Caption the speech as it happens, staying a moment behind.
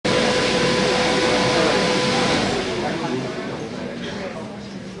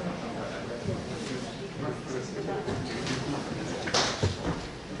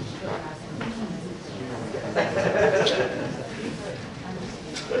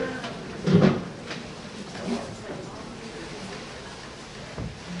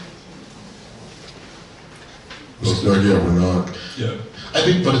Yeah, we're not. Yeah. I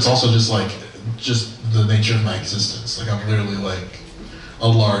think, but it's also just the nature of my existence. Like, I'm literally like a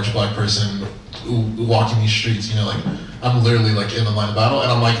large black person walking these streets, you know, like I'm literally like in the line of battle,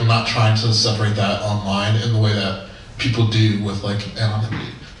 and I'm like not trying to separate that online in the way that people do with like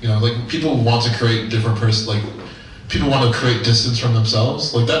anonymity. You know, like people want to create different like people want to create distance from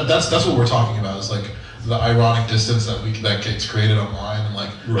themselves. Like that's what we're talking about. Is like the ironic distance that gets created online, and like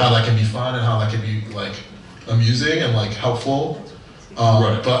how that can be fun and how that can be like amusing and like helpful.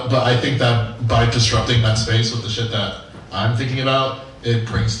 But I think that by disrupting that space with the shit that I'm thinking about, it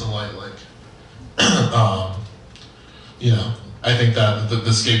brings to light like you know, I think that the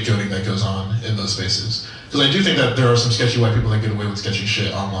scapegoating that goes on in those spaces, because I do think that there are some sketchy white people that get away with sketchy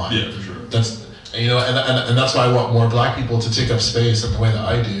shit online. Yeah, for sure. That's, you know, and that's why I want more black people to take up space in the way that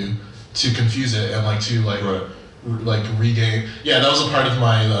I do, to confuse it and like to like like regain. Yeah, that was a part of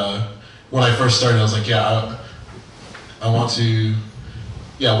my when I first started. I was like, yeah, I want to.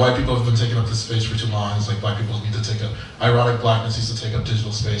 Yeah, white people have been taking up this space for too long. It's like black people need to take up, ironic blackness needs to take up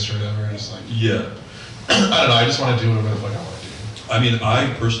digital space or whatever. It's like, yeah. I don't know, I just want to do whatever the fuck I want to do. I mean,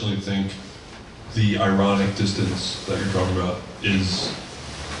 I personally think the ironic distance that you're talking about is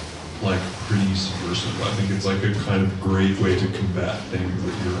like pretty subversive. I think it's like a kind of great way to combat things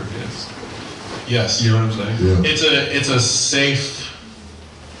that you're against. Yes. You know what I'm saying? Yeah. It's a safe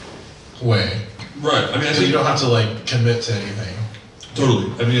way. Right. I mean, I think you don't have to like commit to anything.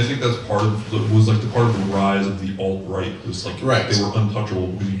 Totally. I mean, I think that's part of the part of the rise of the alt-right was like they were untouchable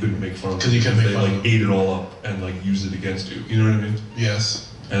because you couldn't make fun of them. Because you couldn't make fun of them. They like ate it all up and like used it against you. You know what I mean?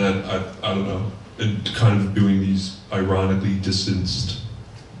 Yes. And then I don't know, and kind of doing these ironically distanced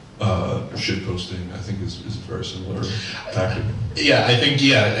shit posting, I think is a very similar tactic. Yeah, I think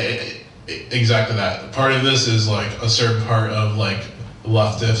exactly that. Part of this is like a certain part of like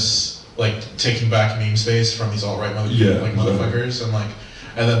leftists like taking back meme space from these alt-right motherfuckers,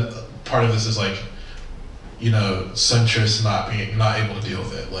 and then part of this is like, you know, centrists not able to deal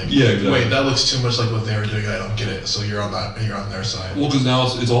with it. Like, wait, that looks too much like what they were doing. I don't get it. So you're on their side. Well, because now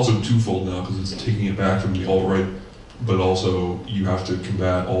it's also twofold now, because it's taking it back from the alt-right, but also you have to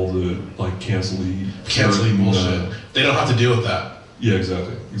combat all the like canceling bullshit. They don't have to deal with that. Yeah,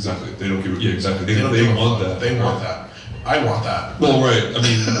 exactly. They don't give it. Yeah, exactly. They want that. They want that. I want that. Well, right. I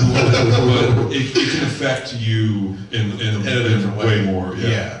mean, but it can affect you in a different way more.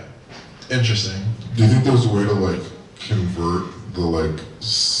 Yeah. Interesting. Do you think there's a way to like convert the like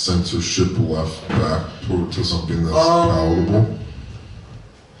censorship left back to something that's palatable?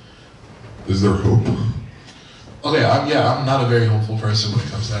 Is there hope? Okay, I'm not a very hopeful person when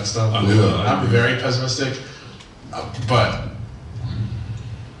it comes to that stuff. I'm very pessimistic, but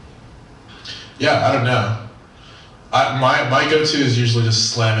yeah, I don't know. My go-to is usually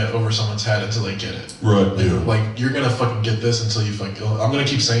just slam it over someone's head until they get it. Right. Like you're gonna fucking get this until you fucking. I'm gonna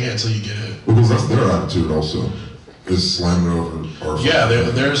keep saying it until you get it. Because that's their attitude also. Is slam it over our. Yeah,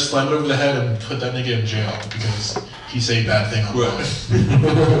 they're slam it over the head and put that nigga in jail because he said a bad thing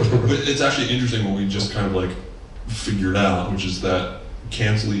online. But it's actually interesting what we just kind of like figured out, which is that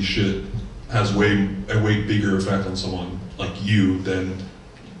canceling shit has a way bigger effect on someone like you than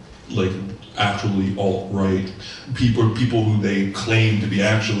like actually alt-right people who they claim to be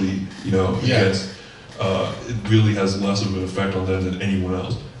actually, you know, against. It really has less of an effect on them than anyone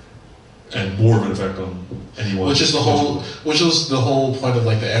else, and more of an effect on anyone. Which was the whole point of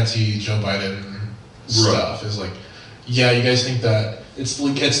like the anti-Joe Biden stuff. Is like, yeah, you guys think that it's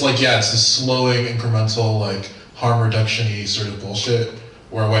this slowing, incremental, like harm reduction-y sort of bullshit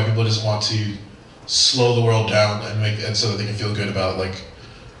where white people just want to slow the world down and so that they can feel good about like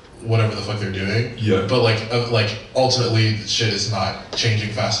whatever the fuck they're doing. Yeah. But like ultimately shit is not changing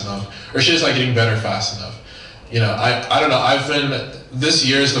fast enough, or shit is not getting better fast enough. You know, I don't know. This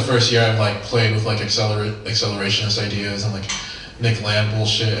year is the first year I've like played with like accelerationist ideas and like Nick Land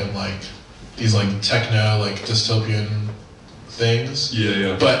bullshit and like these like techno like dystopian things.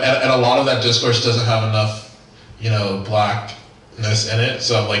 Yeah. But and a lot of that discourse doesn't have enough, you know, blackness in it.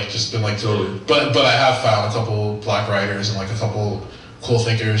 So I've like just been like totally. But I have found a couple black writers and like a couple cool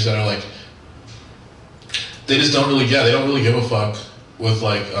thinkers that are like, they just don't really give a fuck with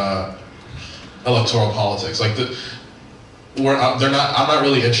like electoral politics. Like I'm not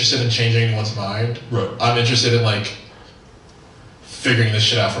really interested in changing anyone's mind. Right. I'm interested in like figuring this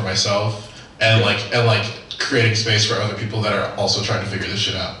shit out for myself and like creating space for other people that are also trying to figure this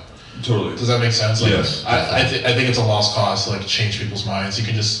shit out. Totally. Does that make sense? Like, yes. I think it's a lost cause to like change people's minds. You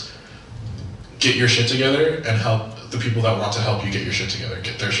can just get your shit together and help the people that want to help you get your shit together,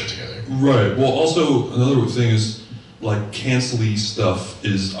 get their shit together. Right. Well, also another thing is like cancel-y stuff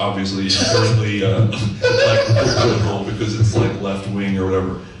is obviously inherently like political because it's like left wing or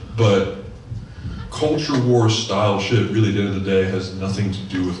whatever, but culture war style shit really at the end of the day has nothing to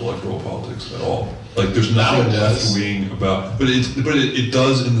do with electoral politics at all. Like there's nothing left wing about, but it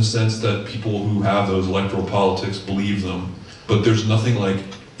does in the sense that people who have those electoral politics believe them, but there's nothing like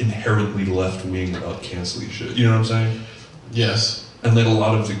inherently left wing about canceling shit. You know what I'm saying? Yes. And like a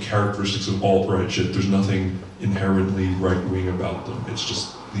lot of the characteristics of alt-right shit, there's nothing inherently right-wing about them. It's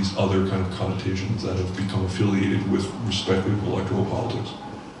just these other kind of connotations that have become affiliated with respective electoral politics.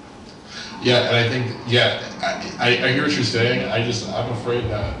 Yeah, and I think, I hear what you're saying. I'm afraid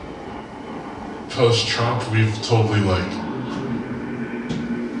that post-Trump, we've totally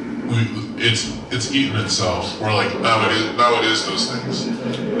it's eaten itself. We're like, now it is those things.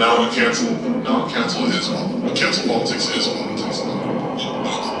 Now cancel is one. Cancel politics is politics.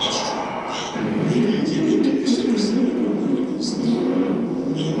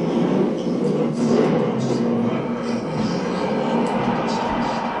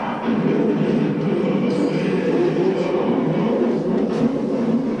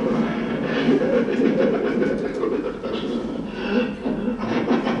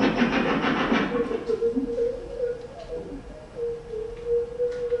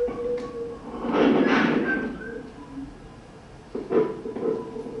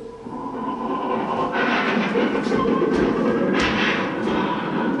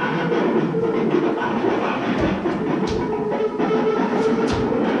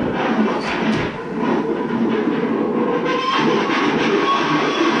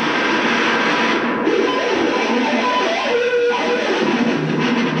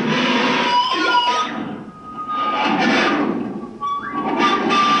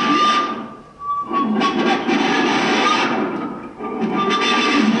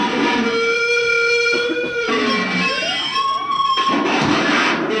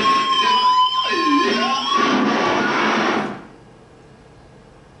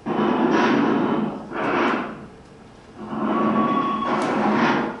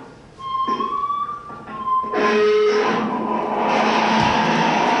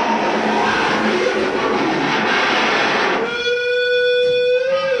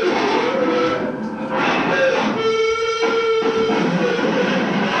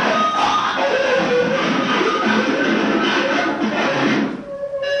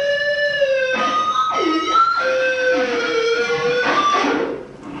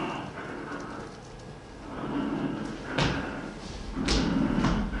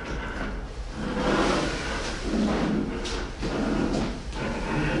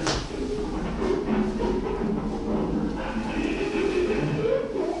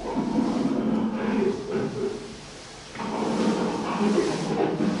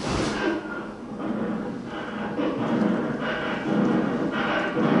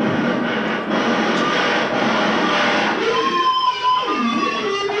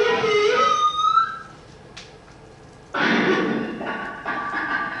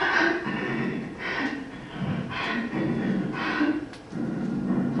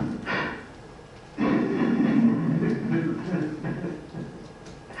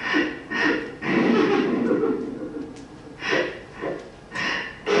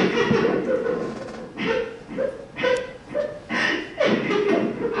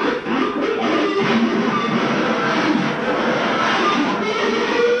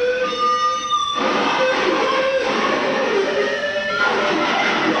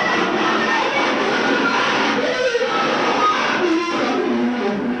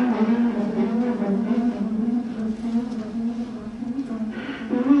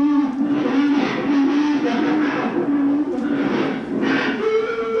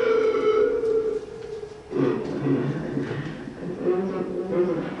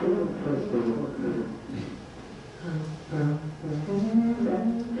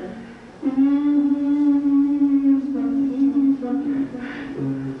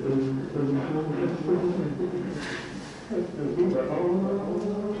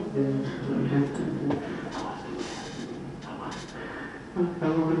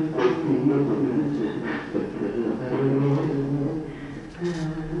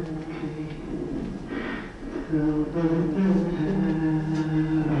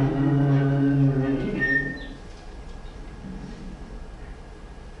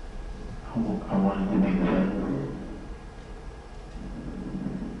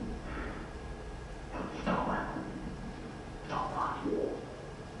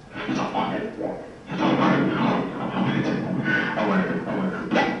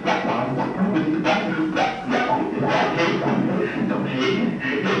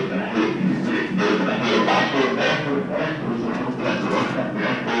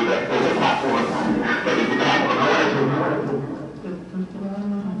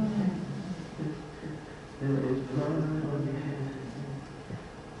 Are you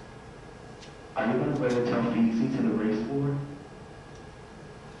going to wear the Telfeasy to the race board?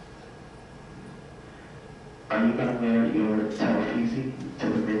 Are you going to wear your Telfeasy to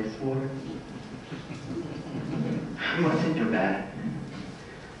the race board? What's in your bag?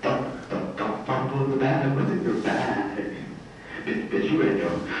 Don't fumble the bag. What's in your bag? Bitch, you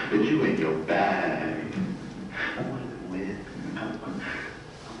in your bag. I wanted to win. I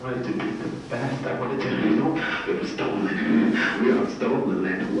wanted to be the best. I wanted to, it was stolen. We are stolen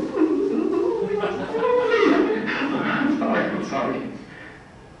land.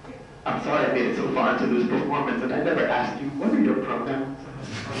 I'm sorry I made it so far into this performance and I never asked you, what are your pronouns?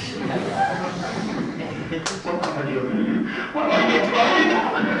 What are your pronouns? What are your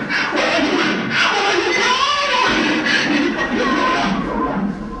pronouns?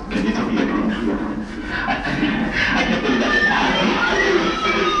 Can you tell me your pronouns? I can't believe that.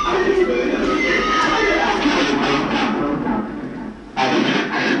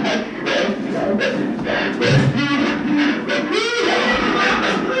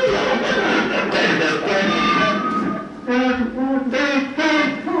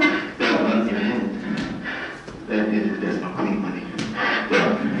 There's no clean money.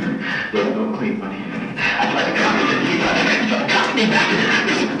 There's no clean money. I tried to copy it. He tried to copy me back.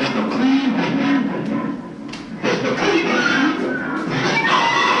 There's no clean money. There's no clean money.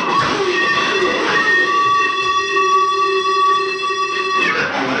 I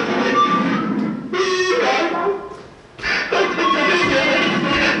wanted to win.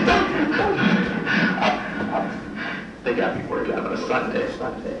 They got me working on a Sunday.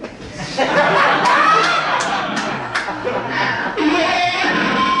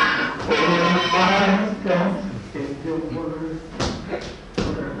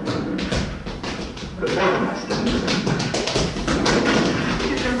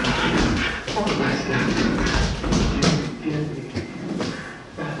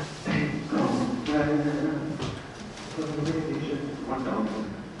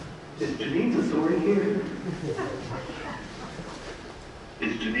 Is Janine Tesori here?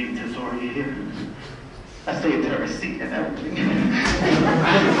 Is Janine Tesori here? I say it to her seat and everything. $1,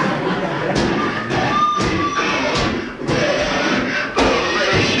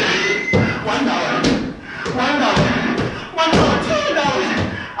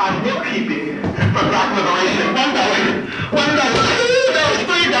 I'm bookkeeping for Black Liberation. $1, $2,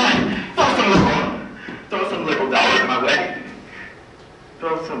 $3. Throw some liberal dollars my way.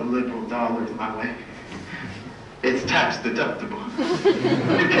 Throw some liberal dollars my way. It's tax deductible.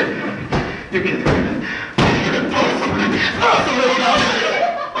 You can throw some liberal dollars.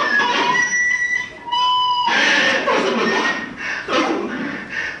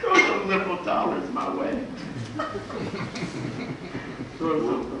 Throw some liberal dollars my way. Throw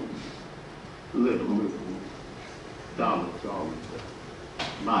some liberal dollars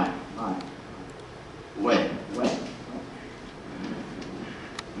my way.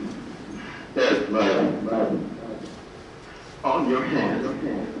 There's blood on your hands.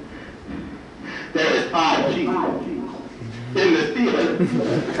 There is 5G in the theater.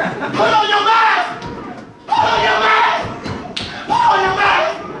 Put on your mask! Put on your mask! Put on your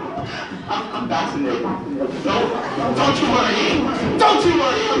mask! I'm vaccinated. Don't you worry. Don't you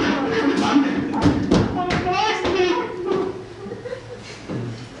worry. I'm vaccinated.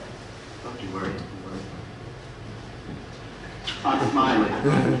 Don't you worry. I'm smiling.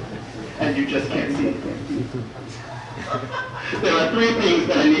 And you just can't see it. There are 3 things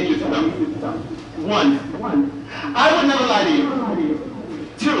that I need you to know. 1, I would never lie to you.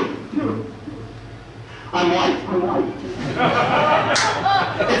 2, I'm white.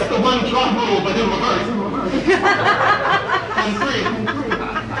 It's the one drop rule, but in reverse. And 3,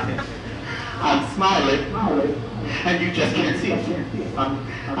 I'm smiling, and you just can't see it.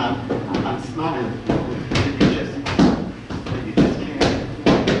 I'm smiling, and you just can't.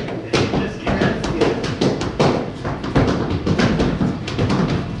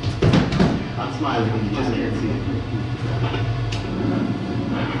 Smiling and you just can't see it.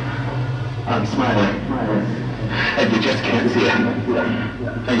 I'm smiling and you just can't see it.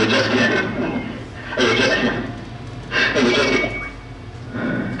 And you just can't. And you just can't. And you just can't. And you just can't.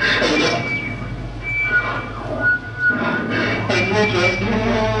 And you just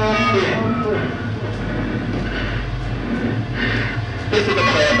can't. This is a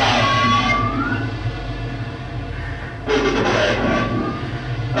play about. This is a play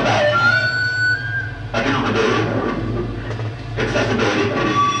about. Accountability, accessibility.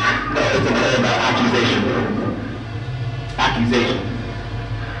 No, it's a play about accusation. Accusation.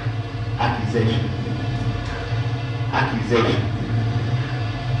 Accusation. Accusation.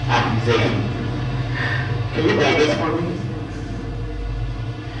 Accusation.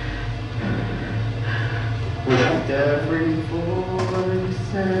 collect every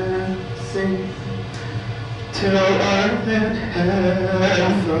voice and sing till earth and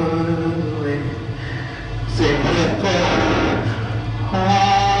heavenly sing with the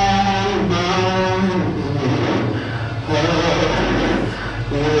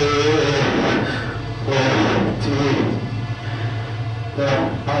that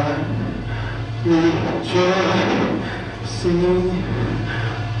I rejoicing.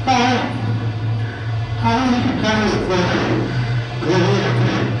 I have the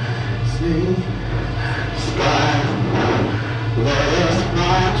glistening sky. Let us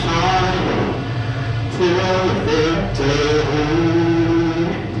march on till victory.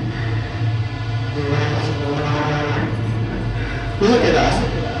 Look at us.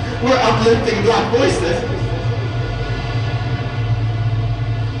 We're uplifting black voices.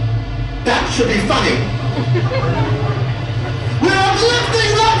 That should be funny. We're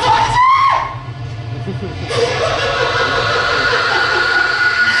uplifting black voices!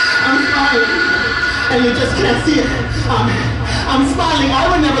 I'm smiling, and you just can't see it. I'm smiling. I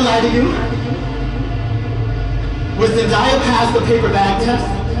would never lie to you. Would Dyer pass the paper bag test?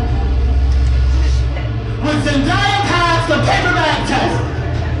 Would Dyer pass the paper bag test?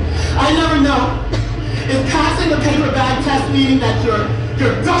 I never know. Is passing the paper bag test meaning that you're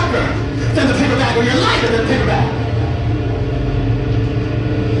darker than the paper bag or you're lighter than the paper bag?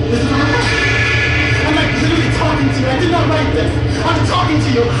 This is what I'm like literally talking to you. I did not write this. I'm talking to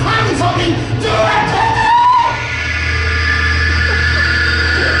you. I'm talking directly to you!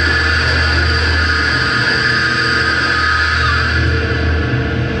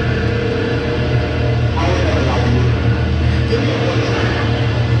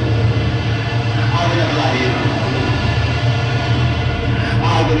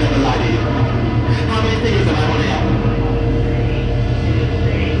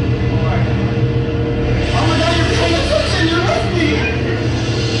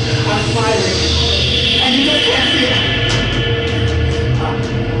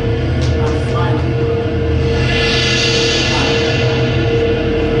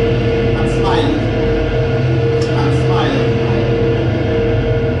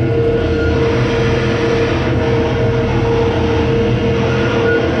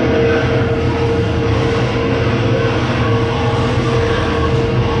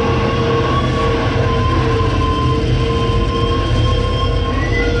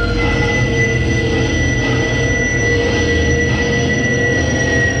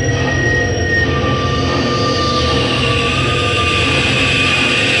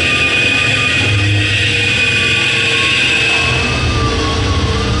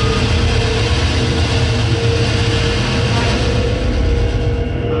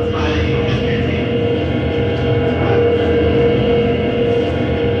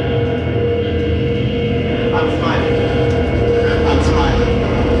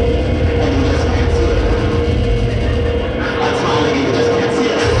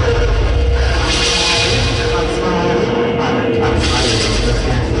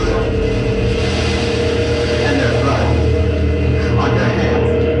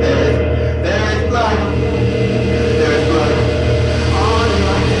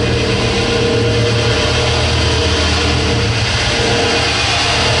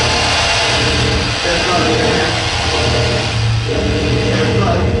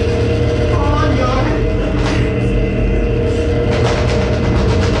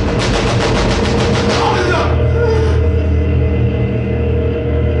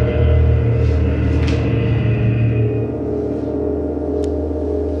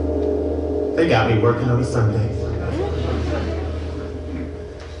 Got me working on a Sunday.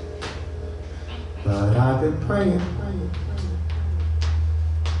 But I've been praying.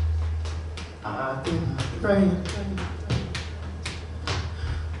 I've been praying.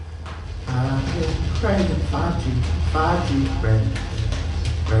 I've been praying. 5G,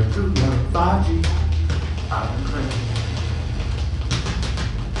 red through love, 5G. I've been praying.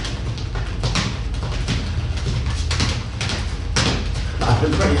 I've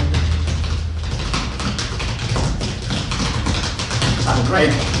been praying. I've been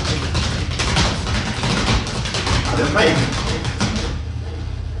praying. I've been praying.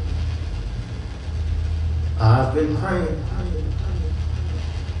 I've been praying.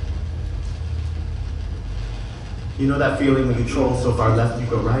 You know that feeling when you troll so far left you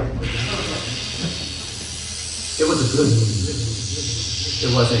go right? It was a good movie.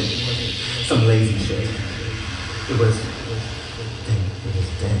 It wasn't some lazy shit. It was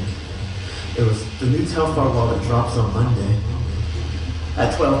dang. It was the new Telfar wall that drops on Monday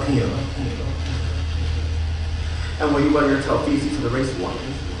at 12 p.m. And will you wear your Telfeezy to the race one?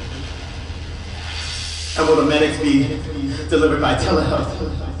 And will the medics be delivered by telehealth?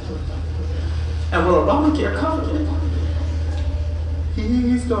 And will Obamacare cover it?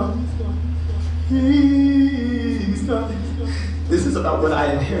 He's gone. He's gone. This is about what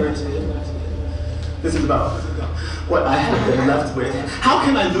I inherited. This is about what I have been left with. How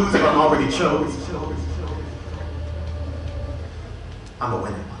can I lose if I'm already chose? I'm a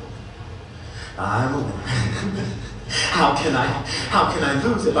winner. I'm a winner. How can I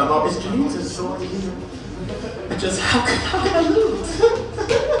lose if I'm always dreams and sword here? Just how can I lose?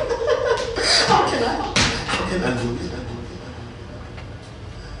 How can I lose?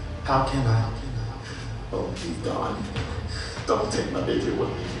 How can I? Oh, he's gone. Don't take my baby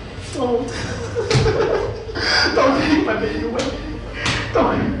away. Don't take my baby away.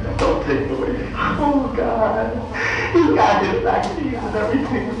 Don't take it away. Oh God, he's got his vaccines and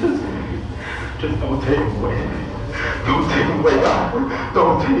everything. Just don't take him away. Don't take him away, God.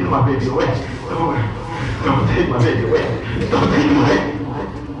 Don't take my baby away. Don't take my baby away. Don't take him away.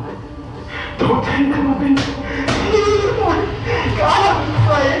 Don't take my baby. God, I'm just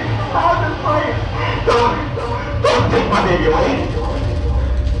praying. Don't take my baby away.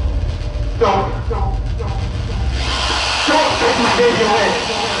 Don't take my baby away.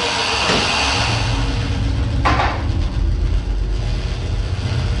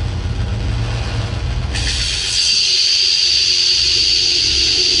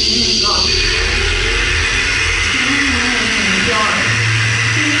 He's gone.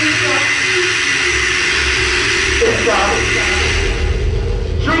 It's a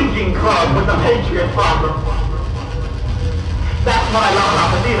drinking club with a patriot problem. That's what I love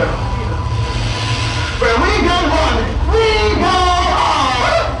about the theater. Where we go on, we go on!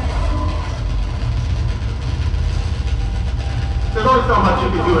 There's only so much you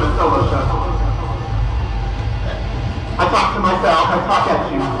can do in a solo show. I talk to myself, I talk at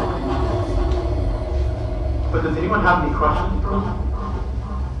you. But does anyone have any questions for me?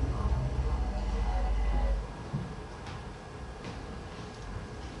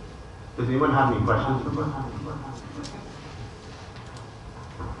 Does anyone have any questions for me?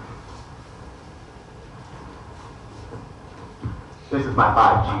 This is my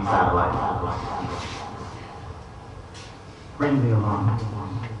 5G satellite. Bring me along.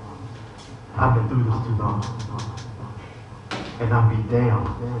 I've been through this too long. And I'll be damned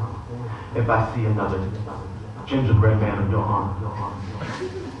if I see another gingerbread man of your arm.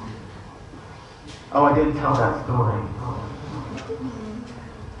 Oh, I didn't tell that story.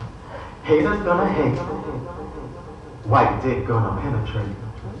 Haters gonna hate. White dick gonna penetrate.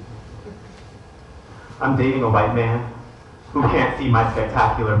 I'm dating a white man who can't see my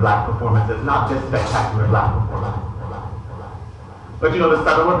spectacular black performances, not this spectacular black performance. But you know the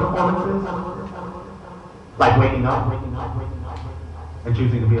subtler performances? Like waking up and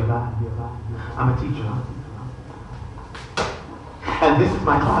choosing to be a guy. I'm a teacher. And this is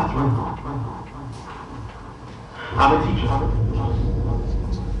my classroom. I'm a teacher.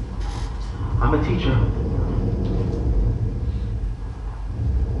 I'm a teacher.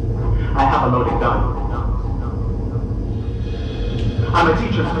 I have a loaded gun. I'm a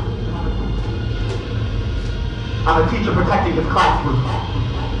teacher. I'm a teacher protecting his classroom.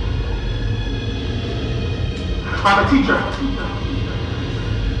 I'm a teacher.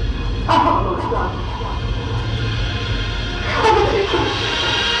 I have a loaded gun. I'm a teacher.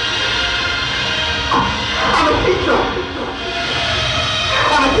 I'm a teacher.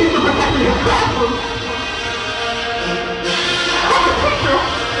 I'm a teacher protecting his classroom. I'm a teacher.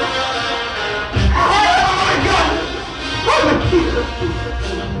 I have a loaded gun. I'm a teacher.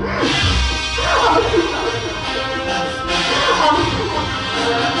 I'm a teacher.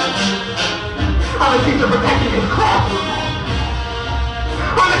 I'm a teacher protecting his classroom.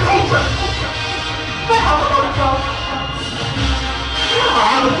 I'm a teacher. I have a loaded gun.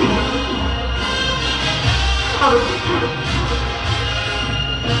 I'm a teacher.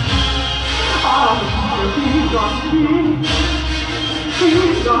 I'm a teacher. I'm a teacher. He's gone.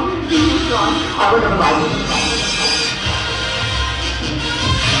 He's gone. He's gone. I look at the Bible.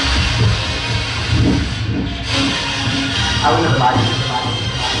 I will never lie to you.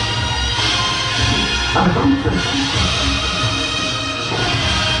 I'm a teacher.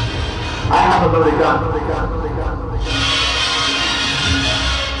 I have a loaded gun.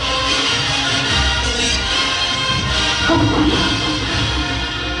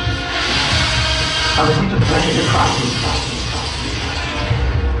 I'm a teacher protecting your classroom.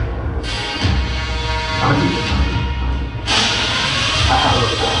 I'm a teacher. I have a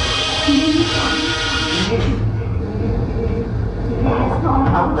loaded gun.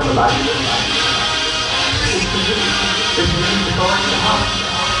 I would never lie to you. If you need to go into the house,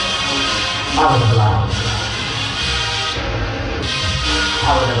 I would never lie to you.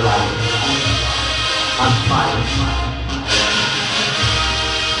 I'm smiling.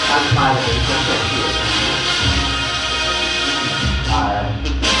 I'm smiling and just can't see it. I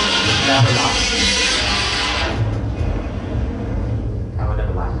never lie. I would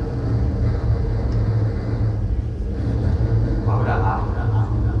never lie. Why would I lie?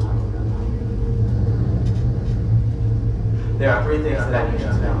 There are 3 things that I need you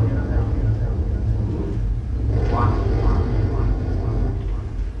to know. 1.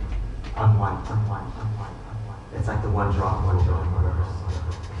 I'm white. It's like the one drop, one reverse.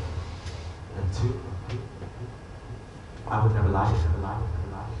 And 2, I would never lie.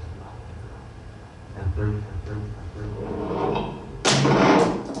 And 3,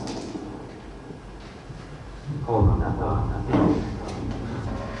 hold on that thought.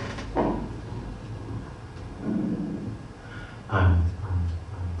 I'm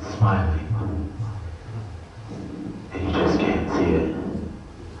smiling, and you just can't see it.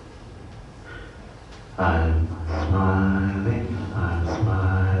 I'm smiling.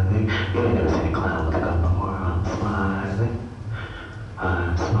 You ain't never seen a clown with a gun before. I'm smiling.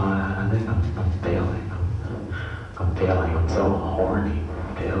 I'm failing. I'm failing. I'm so horny.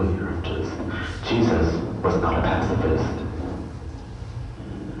 Failure. Just Jesus was not a pacifist.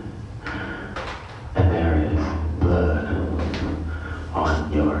 And there is blood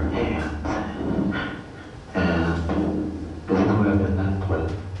on your hands. And this is who I've been left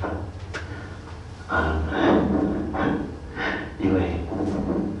with. You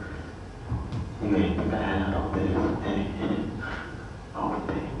ain't bad on this thing. Oh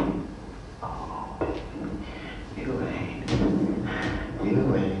baby, you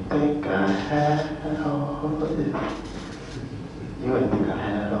ain't think I had all this. You ain't think I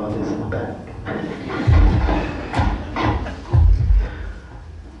had all this in the back.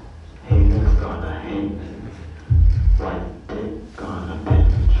 Haters gonna hate, white dick gonna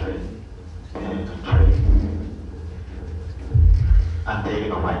penetrate. I'm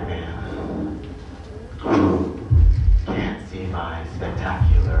dating a white man who can't see my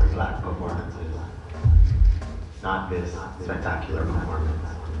spectacular black performances. Not this spectacular performance,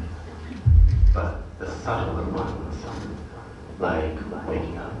 but the subtler ones, like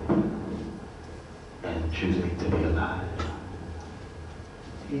waking up and choosing to be alive.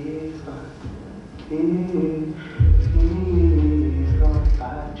 He's on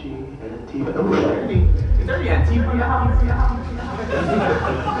 5G and a TV. Oh, is there any Antifa in the house?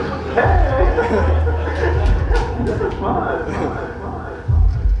 Hey! This is fun.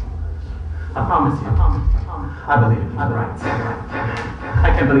 I promise you. I believe it. I'm right. I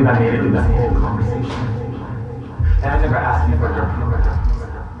can't believe I made it through this whole conversation. And I never asked you for your opinion.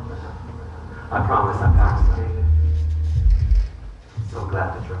 I promise I'm vaccinated. I'm so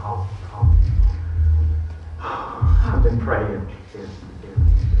glad that you're home. I've been praying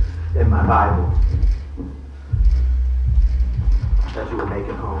in my Bible that you would make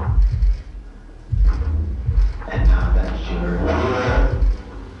it home. And now that you're here,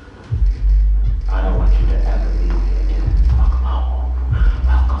 I don't want you to ever leave me again. Welcome home.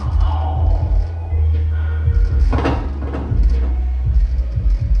 Welcome home.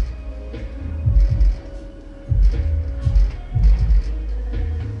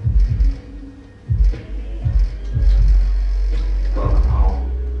 Welcome home.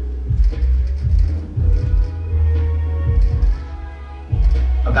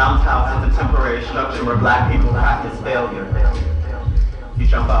 A bounce house is a temporary structure where black people practice failure. You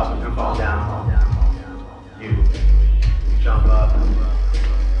jump up and you fall down. You jump up,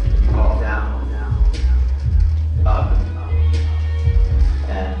 you fall down, up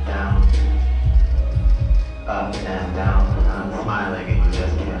and down, up and down. I'm smiling and you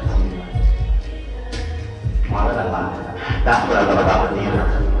just can't see me. Why would I lie? That's what I love about the theater,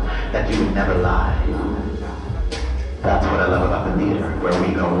 that you would never lie. That's what I love about the theater, where we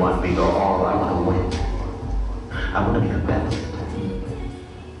go one, we go all. I want to win. I want to be the best.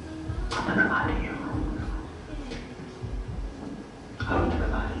 I'm never lie to you. I would never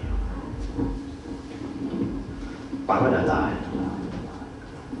lie to you. Why would I lie?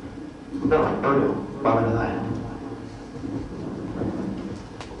 No, for real. Why would I lie?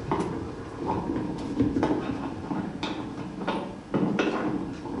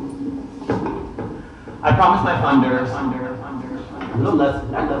 I promised my funders, a little less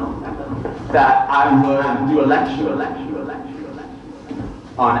than that I would do a lecture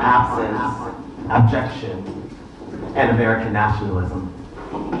on absence, abjection, and American nationalism.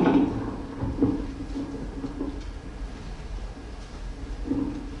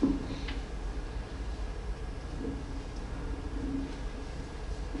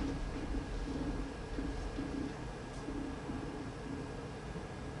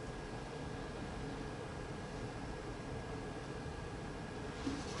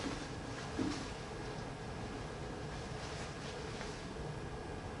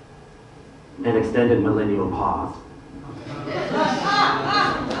 An extended millennial pause.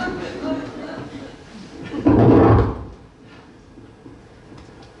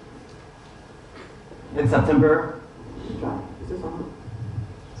 In September, is this on?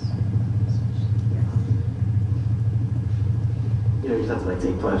 You know, you just have to like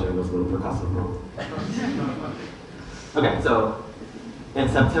take pleasure in those little percussive moments. Okay, so in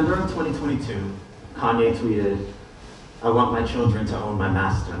September of 2022, Kanye tweeted, "I want my children to own my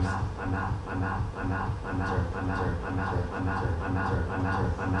masters. I'm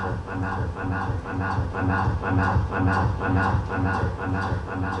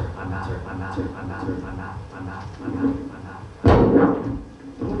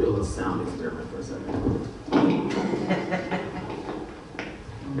gonna do a little sound experiment for a second.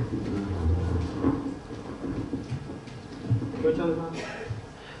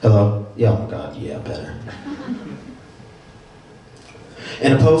 Hello? Yeah, oh my God, yeah, better.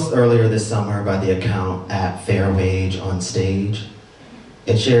 In a post earlier this summer by the account @FairWageOnStage,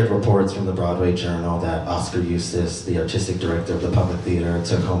 it shared reports from the Broadway Journal that Oscar Eustis, the artistic director of the Public Theater,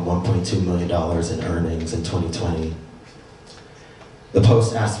 took home $1.2 million in earnings in 2020. The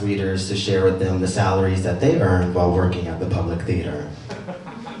post asked readers to share with them the salaries that they earned while working at the Public Theater.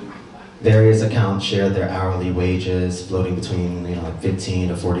 Various accounts shared their hourly wages, floating between like $15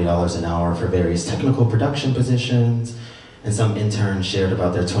 to $40 an hour for various technical production positions, and some interns shared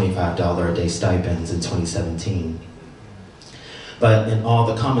about their $25 a day stipends in 2017. But in all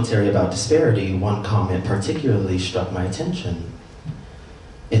the commentary about disparity, one comment particularly struck my attention.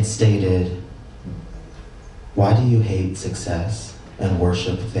 It stated, "Why do you hate success and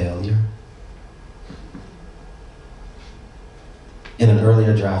worship failure?" In an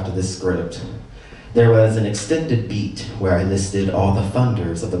earlier draft of this script, there was an extended beat where I listed all the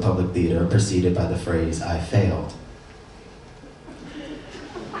funders of the Public Theater preceded by the phrase, "I failed."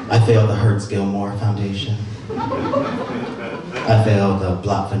 I failed the Hertz-Gilmore Foundation. I failed the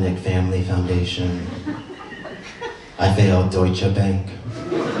Blotvinnik Family Foundation. I failed Deutsche Bank.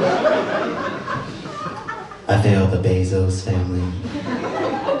 I failed the Bezos family.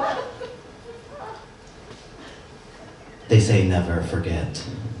 They say never forget,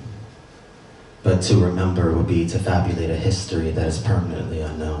 but to remember would be to fabulate a history that is permanently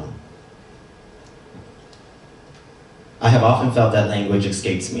unknown. I have often felt that language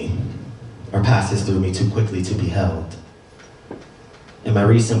escapes me, or passes through me too quickly to be held. In my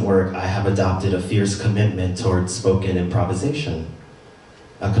recent work, I have adopted a fierce commitment towards spoken improvisation,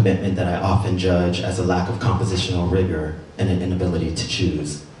 a commitment that I often judge as a lack of compositional rigor and an inability to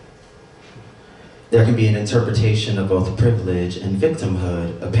choose. There can be an interpretation of both privilege and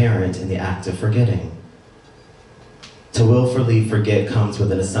victimhood apparent in the act of forgetting. To willfully forget comes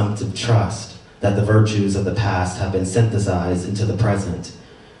with an assumptive trust that the virtues of the past have been synthesized into the present,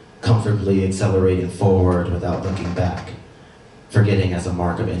 comfortably accelerating forward without looking back, forgetting as a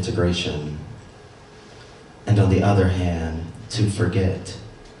mark of integration. And on the other hand, to forget,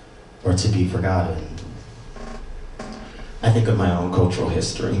 or to be forgotten. I think of my own cultural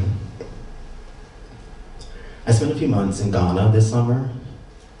history. I spent a few months in Ghana this summer,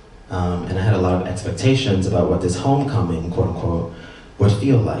 and I had a lot of expectations about what this homecoming, quote unquote, would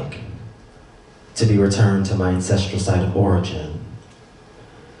feel like. To be returned to my ancestral site of origin.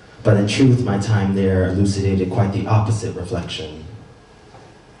 But in truth, my time there elucidated quite the opposite reflection.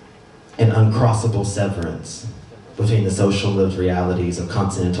 An uncrossable severance between the social lived realities of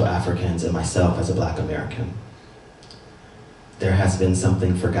continental Africans and myself as a Black American. There has been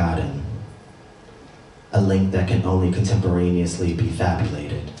something forgotten, a link that can only contemporaneously be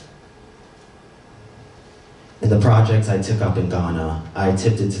fabulated. In the projects I took up in Ghana, I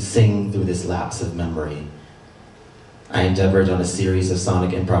attempted to sing through this lapse of memory. I endeavored on a series of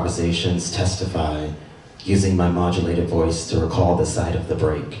sonic improvisations, Testify, using my modulated voice to recall the site of the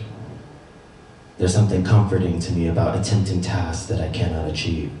break. There's something comforting to me about attempting tasks that I cannot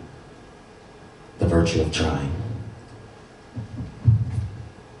achieve. The virtue of trying.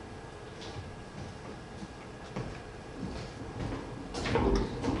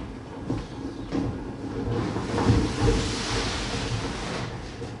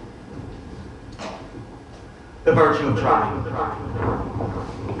 The virtue of trying.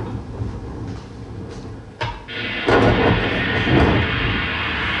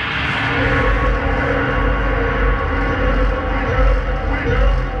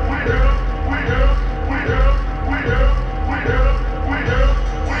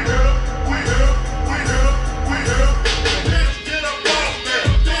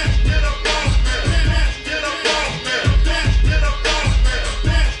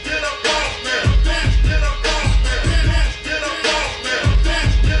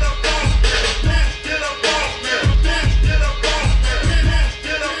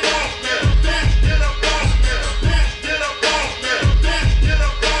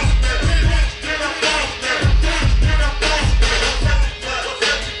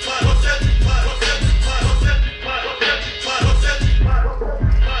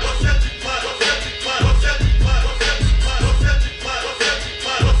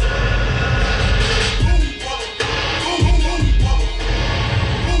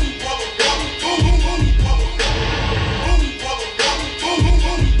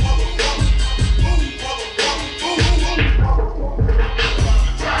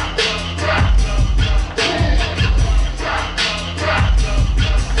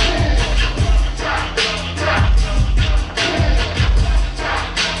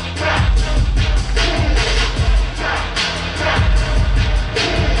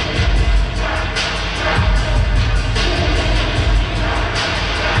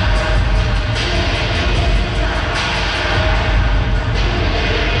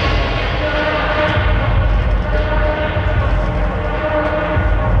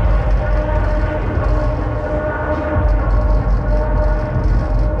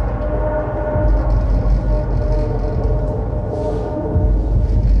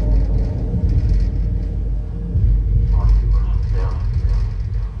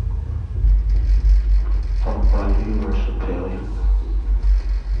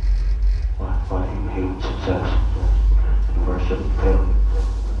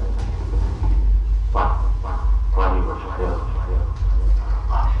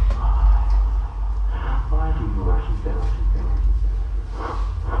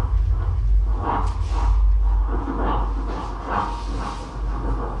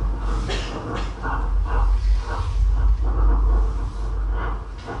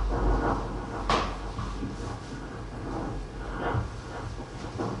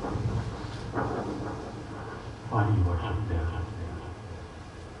 Why do you worship there?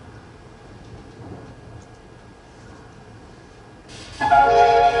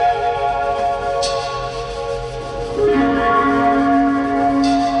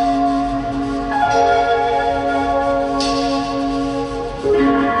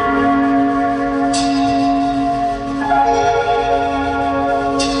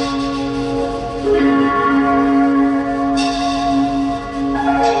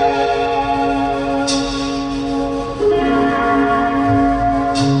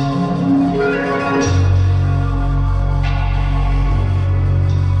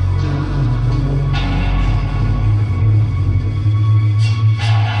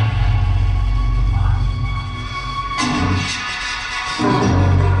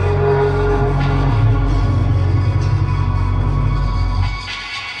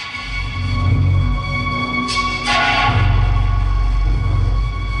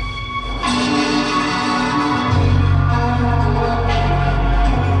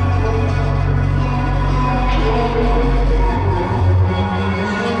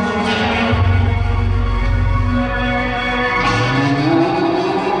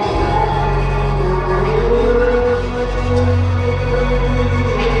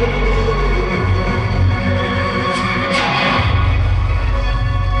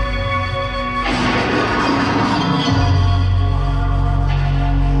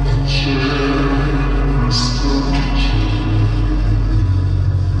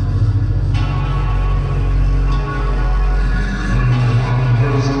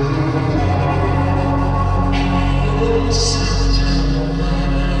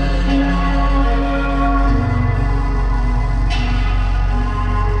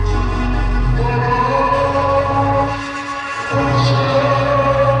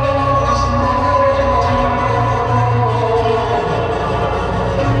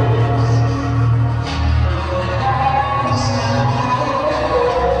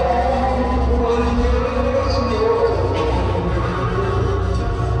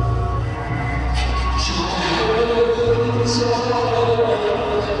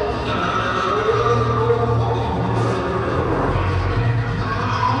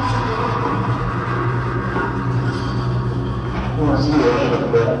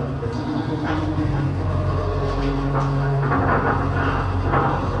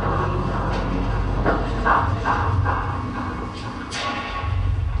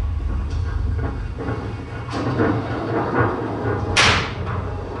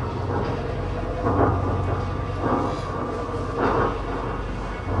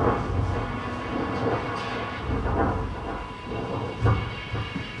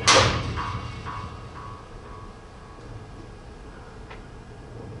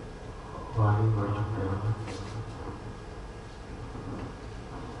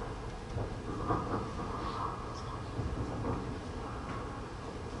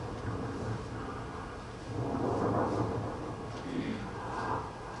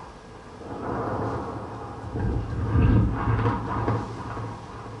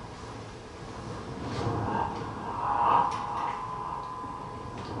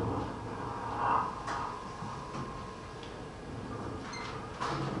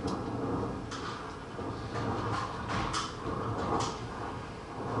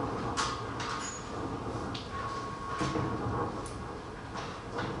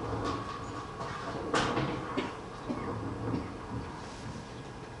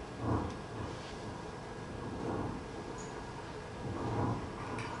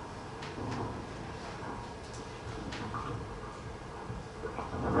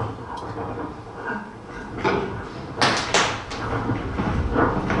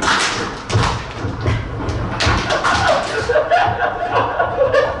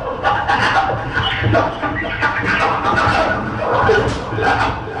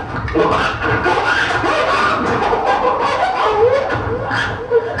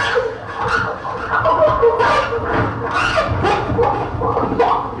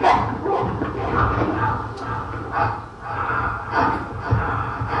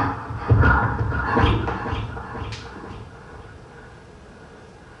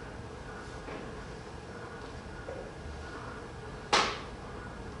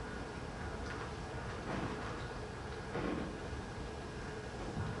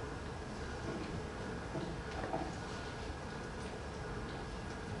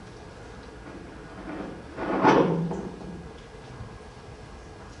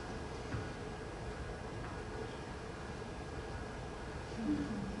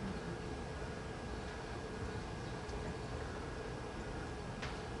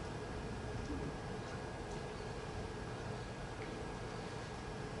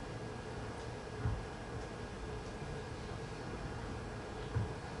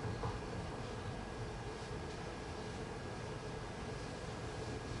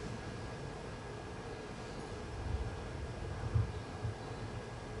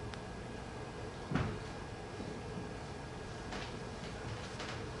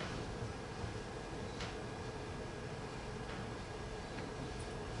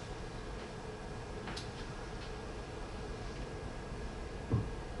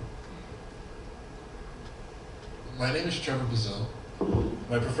 My name is Trevor Bazil.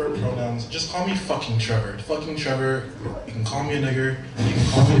 My preferred pronouns, just call me fucking Trevor. Fucking Trevor. You can call me a nigger. You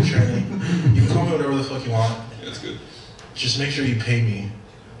can call me a tranny. You can call me whatever the fuck you want. Yeah, that's good. Just make sure you pay me.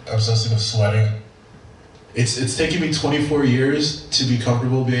 I'm obsessing with sweating. It's taken me 24 years to be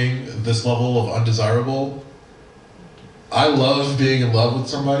comfortable being this level of undesirable. I love being in love with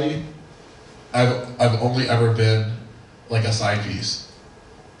somebody. I've only ever been like a side piece.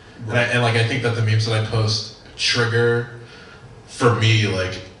 Right. And I think that the memes that I post trigger for me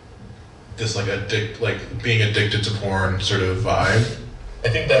like this like being addicted to porn sort of vibe. I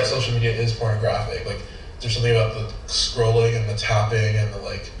think that social media is pornographic. Like there's something about the scrolling and the tapping and the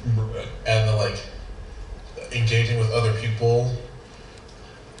engaging with other people.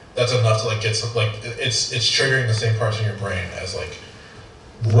 That's enough to like get some like it's triggering the same parts in your brain as like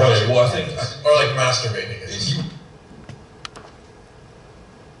Right. Well, I think or like masturbating is.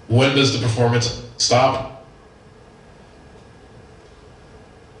 When does the performance stop?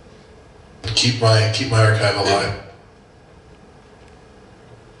 Keep my archive alive.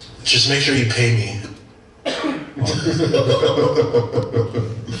 Just make sure you pay me.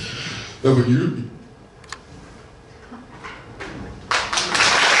 No, but you.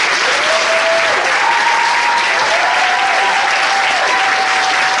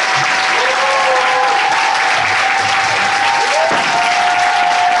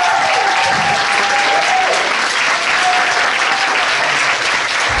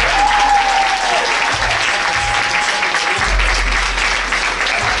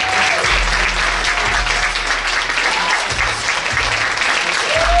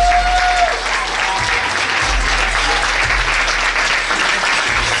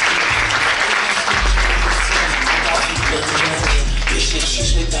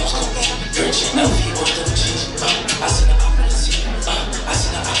 I